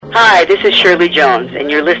Hi, this is Shirley Jones,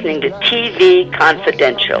 and you're listening to TV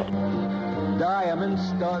Confidential. Diamond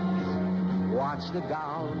studs, watch the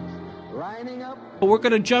gowns lining up. We're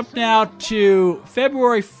going to jump now to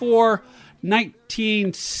February 4,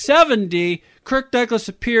 1970. Kirk Douglas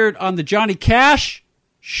appeared on the Johnny Cash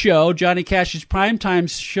show, Johnny Cash's primetime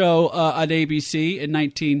show on ABC in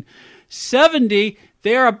 1970.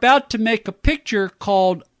 They are about to make a picture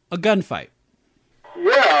called A Gunfight.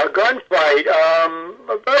 Yeah, A Gunfight.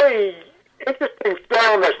 A very interesting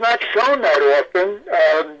film that's not shown that often,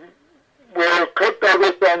 where Kirk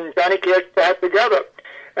Douglas and Johnny Cash sat together.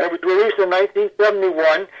 And it was released in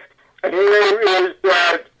 1971. And here is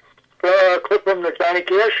a clip from the Johnny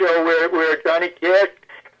Cash show where Johnny Cash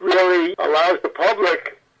really allows the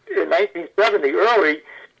public in 1970, early,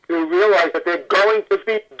 to realize that they're going to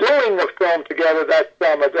be doing a film together that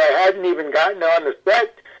summer. They hadn't even gotten on the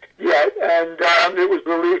set yet, and it was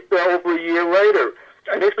released over a year later.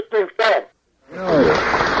 An interesting film.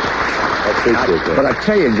 But I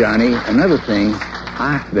tell you, Johnny, another thing,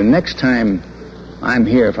 the next time I'm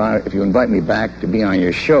here, if you invite me back to be on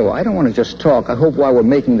your show, I don't want to just talk. I hope while we're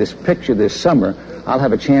making this picture this summer, I'll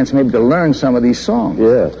have a chance maybe to learn some of these songs.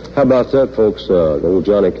 Yeah. How about that, folks? Little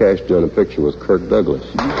Johnny Cash doing a picture with Kirk Douglas.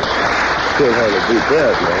 Still hard to beat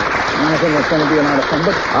that, man. I think it's going to be a lot of fun.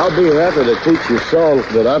 But I'll be happy to teach you songs,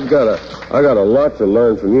 but I got a lot to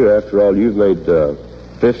learn from you. After all, you've made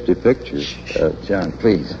 50 pictures. John,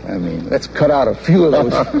 please. I mean, let's cut out a few of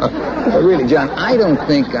those. But really, John, I don't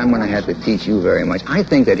think I'm going to have to teach you very much. I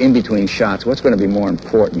think that in between shots, what's going to be more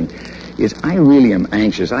important is I really am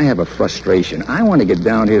anxious. I have a frustration. I want to get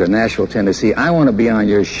down here to Nashville, Tennessee. I want to be on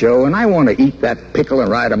your show, and I want to eat that pickle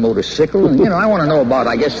and ride a motorcycle. And, I want to know about,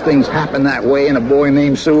 I guess things happen that way, and A Boy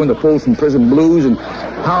Named Sue and the Folsom Prison Blues, and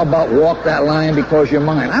how about Walk That Line Because You're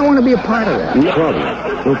Mine. I want to be a part of that.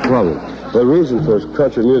 No problem. The reason for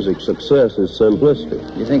country music success is simplicity.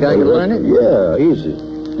 You think I can learn it? Yeah, easy.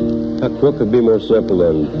 What could be more simple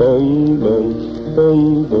than boom, boom,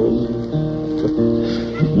 boom, boom.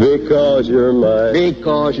 Because you're mine.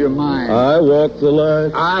 Because you're mine. I walk the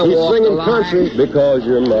line. He's singing country because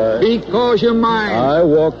you're mine. Because you're mine. I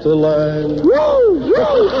walk the line. Woo!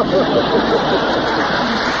 Woo!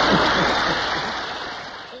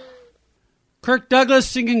 Kirk Douglas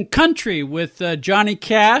singing country with Johnny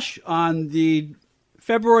Cash on the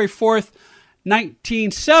February 4th,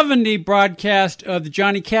 1970 broadcast of the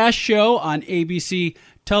Johnny Cash Show on ABC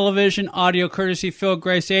television, audio courtesy Phil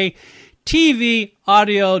Grace A.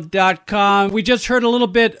 TVaudio.com. We just heard a little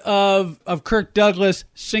bit of Kirk Douglas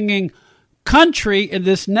singing country in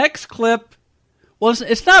this next clip. Well,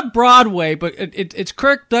 it's not Broadway, but it's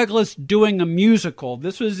Kirk Douglas doing a musical.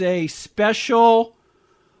 This was a special.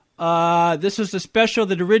 This was a special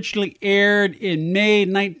that originally aired in May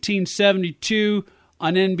 1972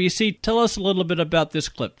 on NBC. Tell us a little bit about this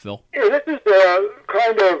clip, Phil. Yeah, this is a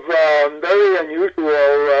kind of very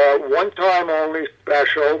unusual, one-time only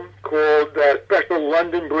special called Special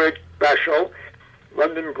London Bridge Special.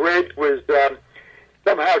 London Bridge was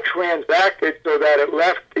somehow transacted so that it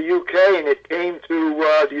left the UK and it came to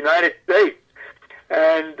the United States.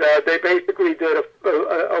 And they basically did a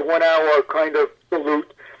 1 hour kind of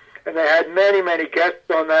salute. And they had many, many guests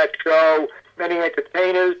on that show, many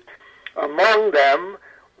entertainers. Among them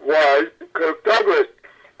was Kirk Douglas.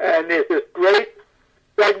 And there's this great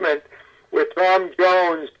segment where Tom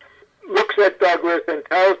Jones looks at Douglas and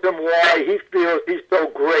tells him why he feels he's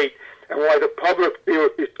so great and why the public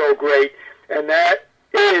feels he's so great. And that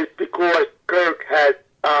is because Kirk has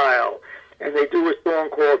style. And they do a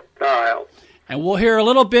song called Style. And we'll hear a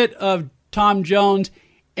little bit of Tom Jones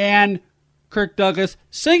and Kirk Douglas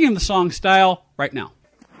singing the song Style right now.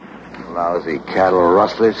 Lousy cattle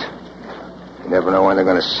rustlers. You never know when they're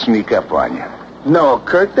going to sneak up on you. No,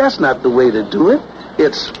 Kirk, that's not the way to do it.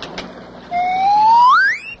 It's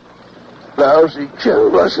lousy cattle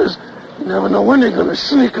rustlers. You never know when they're going to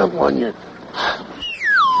sneak up on you.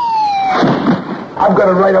 I've got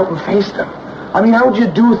to ride out and face them. I mean, how would you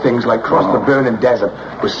do things like cross the burning desert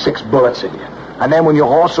with 6 bullets in you? And then when your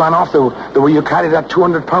horse ran off, the way you carried that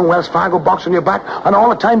 200-pound Wells Fargo box on your back, and all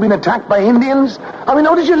the time being attacked by Indians? I mean,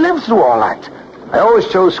 how did you live through all that? I always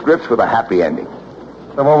chose scripts with a happy ending.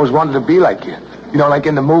 I've always wanted to be like you. You know, like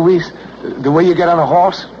in the movies, the way you get on a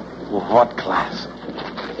horse? Well, what class?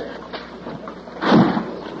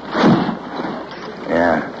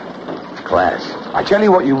 Yeah, class. I tell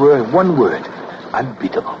you what you were in one word.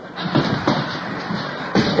 Unbeatable.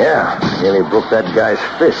 Yeah, nearly broke that guy's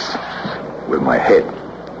fist with my head.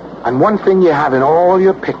 And one thing you have in all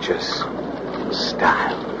your pictures,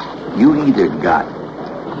 style. You either got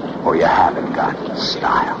or you haven't got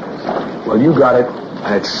style. Well, you got it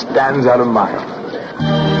and it stands out a mile.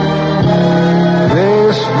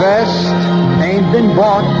 This vest ain't been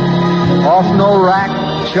bought off no rack,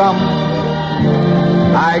 chum.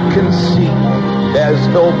 I can see there's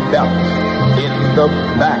no belt in the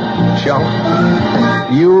back, chum.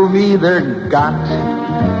 You've either got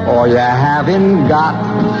or you haven't got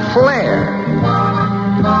flair.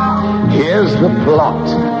 Here's the plot.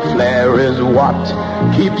 Flair is what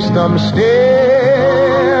keeps them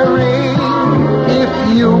staring. If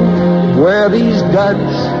you wear these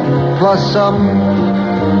duds plus some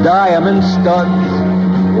diamond studs,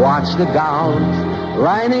 watch the gowns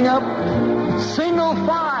lining up single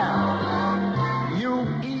file. You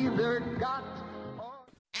either got or...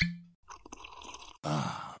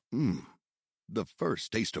 The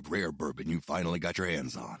first taste of rare bourbon you finally got your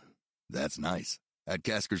hands on. That's nice. At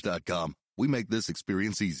Caskers.com, we make this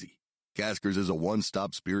experience easy. Caskers is a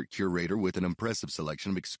one-stop spirit curator with an impressive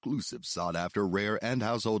selection of exclusive, sought-after, rare, and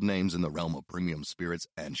household names in the realm of premium spirits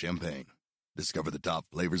and champagne. Discover the top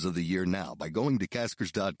flavors of the year now by going to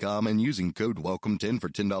Caskers.com and using code WELCOME10 for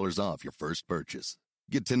 $10 off your first purchase.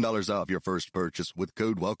 Get $10 off your first purchase with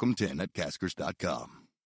code WELCOME10 at Caskers.com.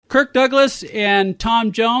 Kirk Douglas and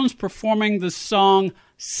Tom Jones performing the song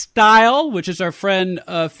Style, which, as our friend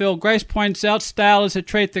Phil Grace points out, style is a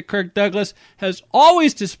trait that Kirk Douglas has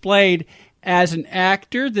always displayed as an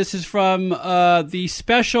actor. This is from the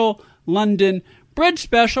special London Bridge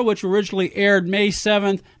special, which originally aired May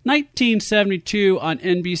 7th, 1972 on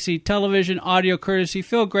NBC television, audio courtesy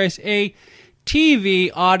Phil Grace,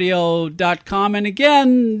 ATVaudio.com. And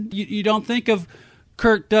again, you don't think of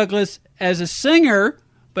Kirk Douglas as a singer,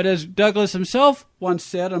 but as Douglas himself once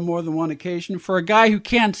said on more than one occasion, for a guy who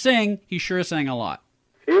can't sing, he sure sang a lot.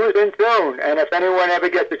 He was in tune, and if anyone ever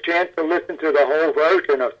gets a chance to listen to the whole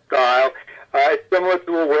version of Style, it's similar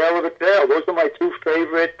to A Whale of a Tale. Those are my two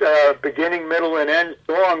favorite beginning, middle, and end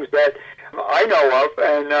songs that I know of,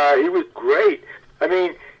 and he was great. I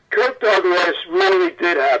mean, Kirk Douglas really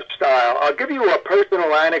did have style. I'll give you a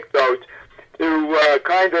personal anecdote to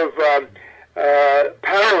kind of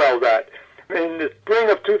parallel that. In the spring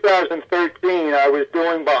of 2013, I was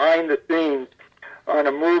doing behind the scenes on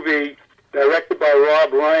a movie directed by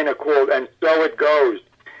Rob Reiner called And So It Goes.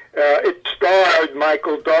 It starred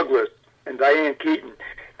Michael Douglas and Diane Keaton.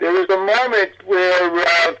 There was a moment where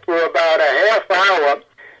for about a half hour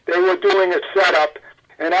they were doing a setup,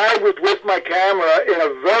 and I was with my camera in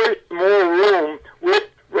a very small room with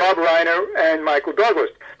Rob Reiner and Michael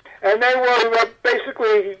Douglas. And they were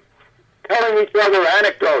basically telling each other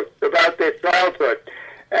anecdotes about their childhood.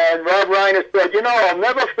 And Rob Reiner said, I'll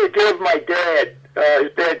never forgive my dad.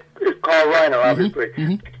 His dad is Carl Reiner, obviously.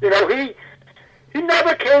 Mm-hmm. He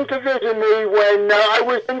never came to visit me when I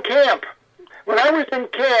was in camp. When I was in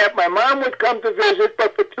camp, my mom would come to visit,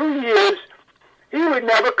 but for 2 years, he would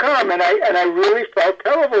never come, and I really felt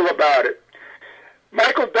terrible about it.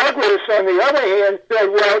 Michael Douglas, on the other hand, said,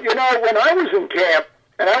 well, when I was in camp,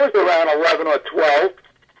 and I was around 11 or 12,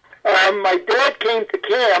 my dad came to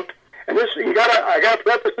camp, and this I got to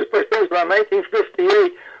preface this by saying it was around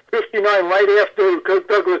 1958, 59, right after Kirk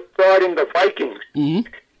Douglas starred in the Vikings. Mm-hmm.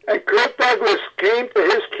 And Kirk Douglas came to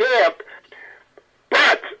his camp,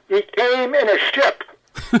 but he came in a ship,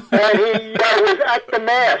 and he was at the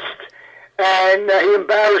mast, and he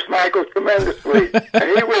embarrassed Michael tremendously. And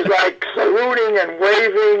he was like saluting and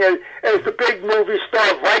waving as the big movie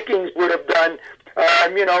star Vikings would have done,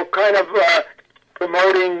 kind of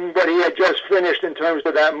promoting what he had just finished in terms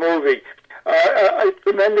of that movie. A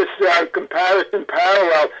tremendous comparison,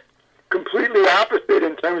 parallel, completely opposite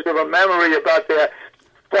in terms of a memory about their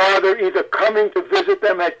father either coming to visit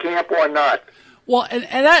them at camp or not. Well, and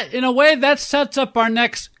that, in a way, that sets up our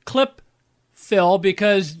next clip, Phil,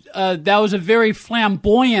 because that was a very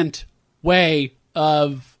flamboyant way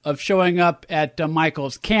of showing up at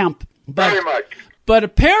Michael's camp. Very much. But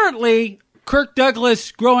apparently, Kirk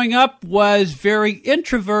Douglas, growing up, was very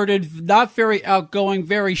introverted, not very outgoing,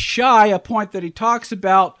 very shy, a point that he talks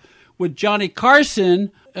about with Johnny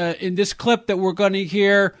Carson in this clip that we're going to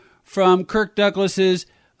hear from Kirk Douglas's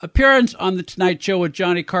appearance on The Tonight Show with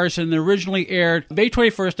Johnny Carson that originally aired May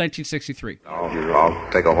 21st, 1963.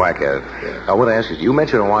 I'll take a whack at it. I want to ask you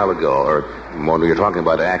mentioned a while ago, or when we were talking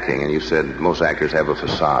about acting, and you said most actors have a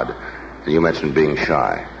facade. You mentioned being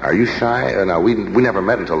shy. Are you shy? Now, we never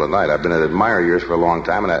met until tonight. I've been an admirer of yours for a long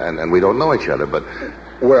time, and we don't know each other, but...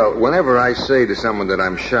 Well, whenever I say to someone that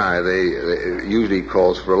I'm shy, they usually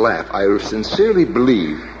calls for a laugh. I sincerely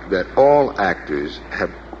believe that all actors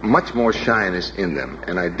have much more shyness in them,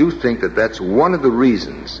 and I do think that that's one of the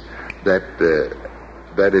reasons that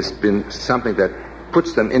that has been something that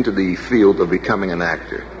puts them into the field of becoming an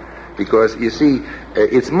actor. Because, you see,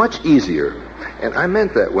 it's much easier, and I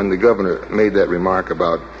meant that when the governor made that remark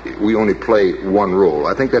about we only play one role.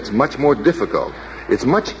 I think that's much more difficult. It's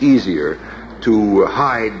much easier to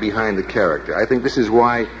hide behind the character. I think this is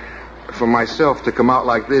why, for myself to come out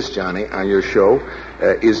like this, Johnny, on your show,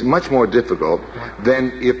 is much more difficult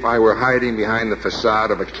than if I were hiding behind the facade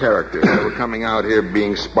of a character. If I were coming out here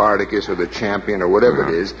being Spartacus or the champion or whatever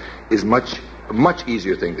it is much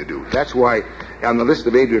easier thing to do. That's why on the list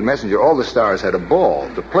of Adrian Messenger, all the stars had a ball.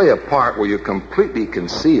 To play a part where you're completely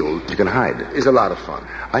concealed, you can hide, is a lot of fun.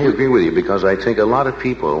 I agree with you, because I think a lot of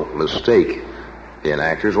people mistake in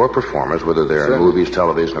actors or performers, whether they're in movies,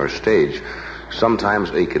 television, or stage,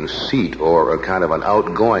 sometimes a conceit or a kind of an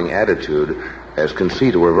outgoing attitude as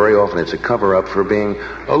conceit, where very often it's a cover-up for being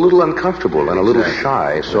a little uncomfortable and a little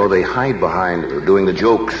shy, so they hide behind doing the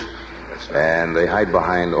jokes, and they hide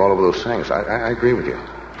behind all of those things. I agree with you.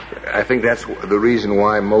 I think that's the reason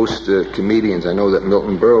why most comedians, I know that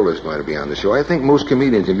Milton Berle is going to be on the show, I think most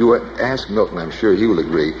comedians, if you ask Milton, I'm sure he will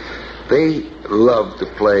agree, they love to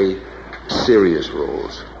play serious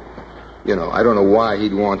roles. You know, I don't know why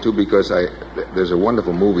he'd want to, because there's a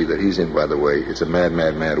wonderful movie that he's in, by the way. It's a Mad,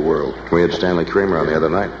 Mad, Mad World. We had Stanley Kramer on the other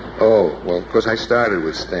night. Oh, well, because I started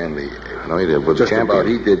with Stanley. No, he did. With just the Champion. About,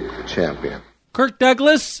 he did The Champion. Kirk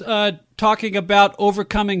Douglas talking about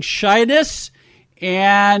overcoming shyness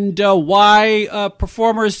and why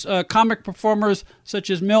comic performers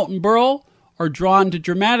such as Milton Berle are drawn to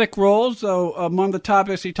dramatic roles. So among the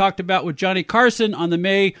topics he talked about with Johnny Carson on the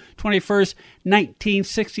May 21st,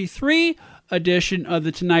 1963 edition of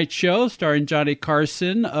The Tonight Show, starring Johnny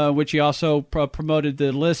Carson, which he also promoted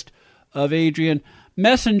the list of Adrian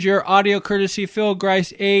Messenger, audio courtesy Phil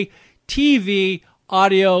Grice,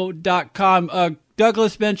 ATVaudio.com.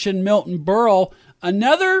 Douglas mentioned Milton Berle.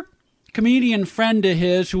 Another comedian friend of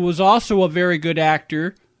his who was also a very good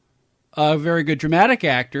actor, a very good dramatic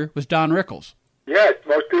actor, was Don Rickles. Yes,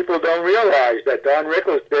 most people don't realize that Don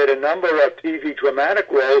Rickles did a number of TV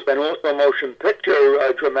dramatic roles and also motion picture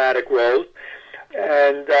dramatic roles.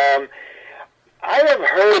 And I have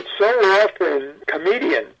heard so often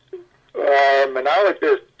comedians,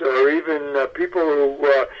 monologists, or even people who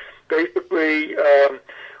basically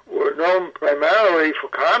were known primarily for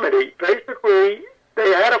comedy, basically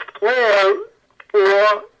they had a flair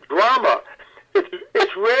for drama.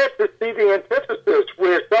 It's rare to see the antithesis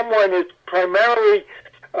where someone is primarily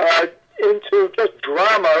into just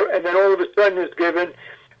drama and then all of a sudden is given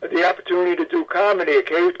the opportunity to do comedy.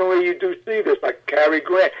 Occasionally you do see this, like Cary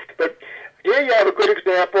Grant. But here you have a good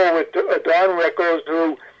example with Don Rickles,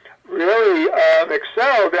 who really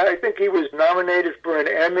excelled. I think he was nominated for an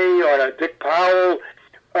Emmy on a Dick Powell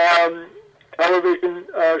television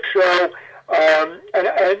show. And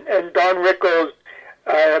Don Rickles,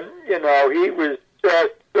 he was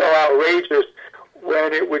just so outrageous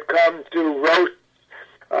when it would come to roasts.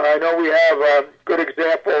 I know we have a good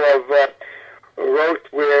example of a roast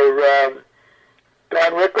where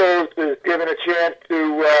Don Rickles is given a chance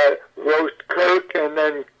to roast Kirk, and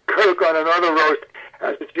then Kirk on another roast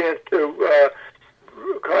has a chance to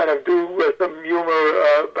kind of do some humor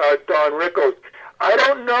about Don Rickles. I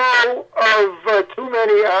don't know of too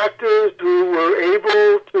many actors who were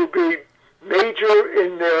able to be major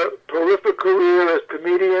in their prolific career as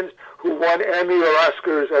comedians who won Emmy or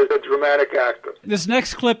Oscars as a dramatic actor. This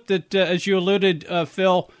next clip that, as you alluded,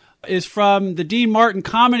 Phil, is from the Dean Martin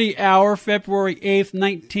Comedy Hour, February 8th,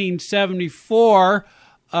 1974.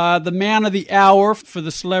 The man of the hour for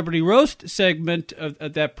the Celebrity Roast segment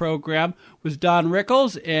of that program was Don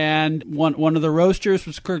Rickles, and one of the roasters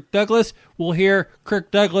was Kirk Douglas. We'll hear Kirk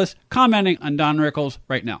Douglas commenting on Don Rickles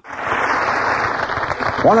right now.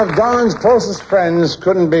 One of Don's closest friends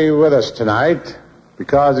couldn't be with us tonight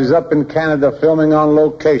because he's up in Canada filming on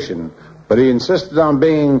location, but he insisted on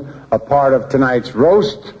being a part of tonight's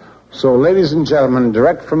roast. So, ladies and gentlemen,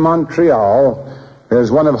 direct from Montreal,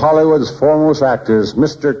 there's one of Hollywood's foremost actors,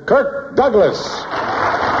 Mr. Kirk Douglas.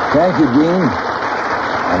 Thank you, Dean.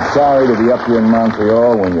 I'm sorry to be up here in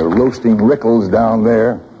Montreal when you're roasting Rickles down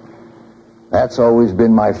there. That's always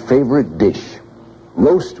been my favorite dish,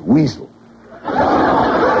 roast weasel.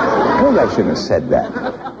 Maybe I shouldn't have said that.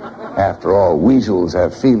 After all, weasels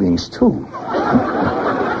have feelings, too.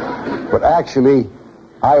 But actually,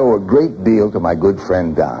 I owe a great deal to my good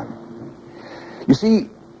friend Don. You see,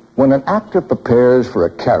 when an actor prepares for a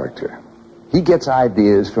character, he gets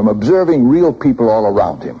ideas from observing real people all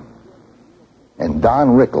around him. And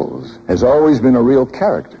Don Rickles has always been a real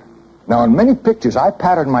character. Now, in many pictures, I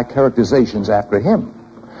patterned my characterizations after him.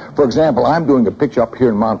 For example, I'm doing a picture up here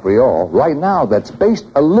in Montreal right now that's based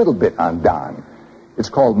a little bit on Don. It's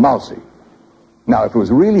called Mousy. Now, if it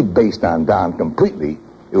was really based on Don completely,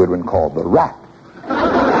 it would have been called The Rat.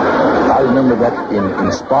 I remember that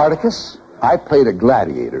in Spartacus, I played a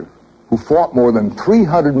gladiator who fought more than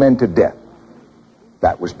 300 men to death.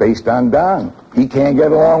 That was based on Don. He can't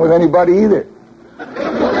get along with anybody either.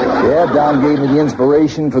 Yeah, Don gave me the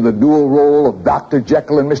inspiration for the dual role of Dr.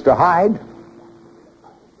 Jekyll and Mr. Hyde.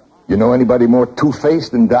 You know anybody more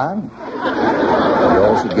two-faced than Don? He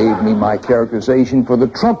also gave me my characterization for the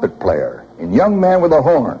trumpet player in Young Man with a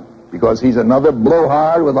Horn, because he's another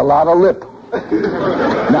blowhard with a lot of lip.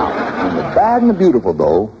 Now, in The Bad and the Beautiful,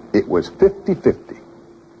 though, it was 50-50.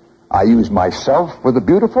 I used myself for the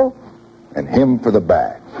beautiful and him for the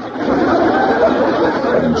bad.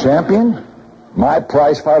 But in Champion, my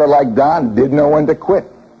prize fighter like Don didn't know when to quit.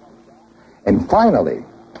 And finally,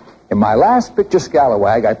 in my last picture,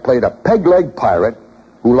 Scalawag, I played a peg-leg pirate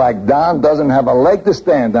who, like Don, doesn't have a leg to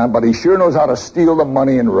stand on, but he sure knows how to steal the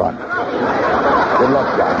money and run. Good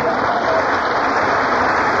luck, Don.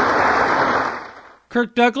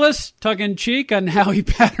 Kirk Douglas, tongue-in-cheek on how he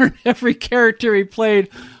patterned every character he played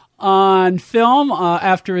on film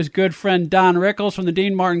after his good friend Don Rickles from the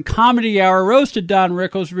Dean Martin Comedy Hour. Roasted Don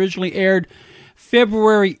Rickles originally aired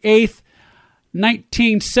February 8th,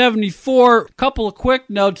 1974. A couple of quick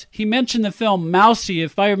notes. He mentioned the film Mousy.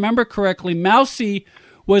 If I remember correctly, Mousy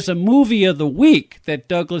was a movie of the week that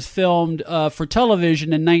Douglas filmed for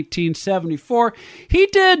television in 1974. He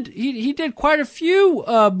did quite a few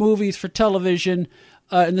movies for television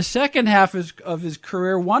in the second half of his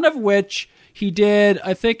career, one of which he did,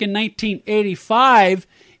 I think, in 1985.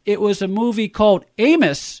 It was a movie called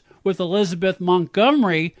Amos with Elizabeth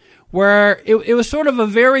Montgomery, where it was sort of a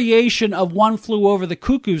variation of One Flew Over the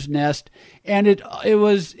Cuckoo's Nest, and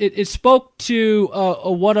it spoke to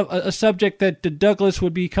a subject that Douglas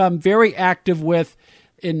would become very active with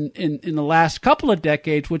in the last couple of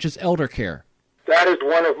decades, which is elder care. That is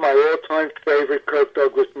one of my all-time favorite Kirk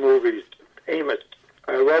Douglas movies, Amos.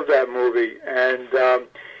 I love that movie, and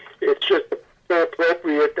it's just so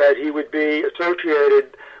appropriate that he would be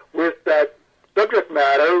associated with that subject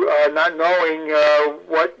matter, not knowing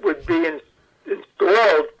what would be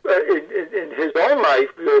installed in his own life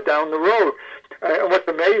down the road. And what's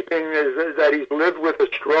amazing is that he's lived with a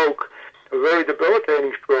stroke, a very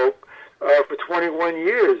debilitating stroke, for 21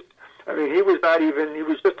 years. I mean, he was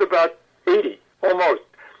just about 80, almost,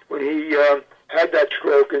 when he had that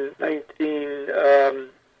stroke in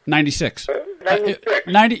 96. 96.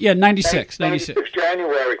 96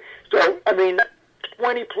 January. So, I mean,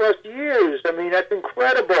 20-plus years. I mean, that's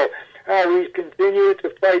incredible how he's continued to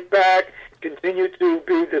fight back, continued to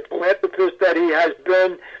be the philanthropist that he has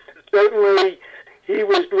been. Certainly, he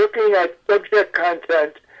was looking at subject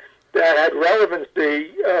content that had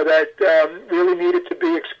relevancy, that really needed to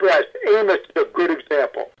be expressed. Amos is a good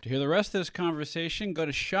example. To hear the rest of this conversation, go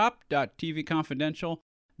to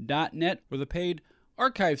shop.tvconfidential.net or the paid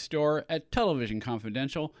archive store at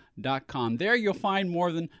televisionconfidential.com. There you'll find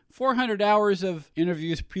more than 400 hours of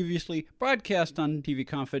interviews previously broadcast on TV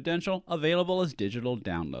Confidential, available as digital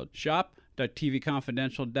download.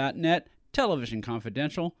 Shop.tvconfidential.net,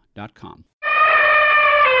 televisionconfidential.com.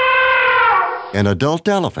 An adult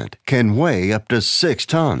elephant can weigh up to 6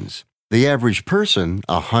 tons. The average person,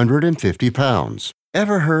 150 pounds.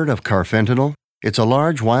 Ever heard of carfentanil? It's a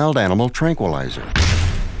large wild animal tranquilizer.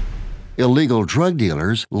 Illegal drug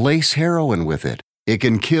dealers lace heroin with it. It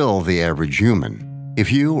can kill the average human.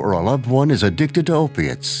 If you or a loved one is addicted to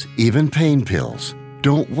opiates, even pain pills,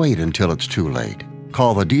 don't wait until it's too late.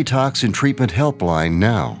 Call the Detox and Treatment Helpline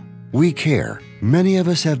now. We care. Many of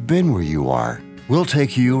us have been where you are. We'll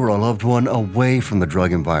take you or a loved one away from the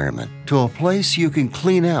drug environment to a place you can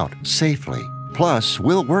clean out safely. Plus,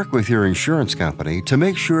 we'll work with your insurance company to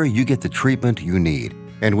make sure you get the treatment you need.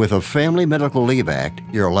 And with a Family Medical Leave Act,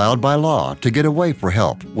 you're allowed by law to get away for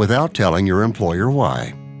help without telling your employer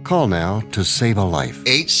why. Call now to save a life.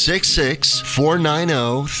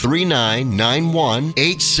 866-490-3991.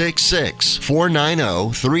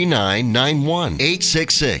 866-490-3991.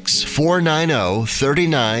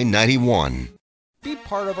 866-490-3991. Be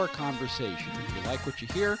part of our conversation. If you like what you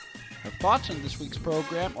hear, have thoughts on this week's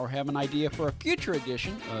program, or have an idea for a future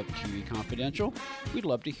edition of TV Confidential, we'd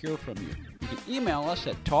love to hear from you. You can email us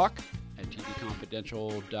at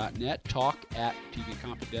talk@tvconfidential.net,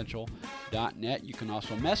 talk@tvconfidential.net. You can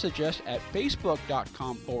also message us at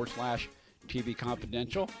facebook.com/TV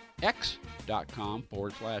Confidential,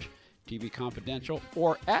 x.com/TV Confidential,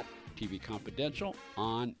 or at TV Confidential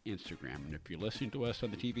on Instagram. And if you're listening to us on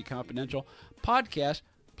the TV Confidential podcast,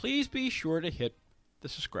 please be sure to hit the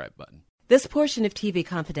subscribe button. This portion of TV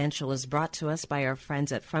Confidential is brought to us by our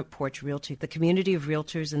friends at Front Porch Realty, the community of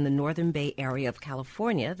realtors in the Northern Bay Area of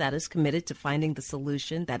California that is committed to finding the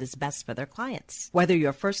solution that is best for their clients. Whether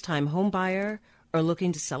you're a first-time home buyer or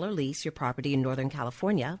looking to sell or lease your property in Northern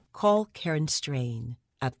California, call Karen Strain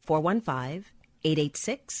at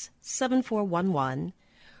 415-886-7411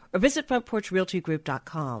 or visit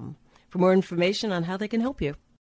FrontPorchRealtyGroup.com for more information on how they can help you.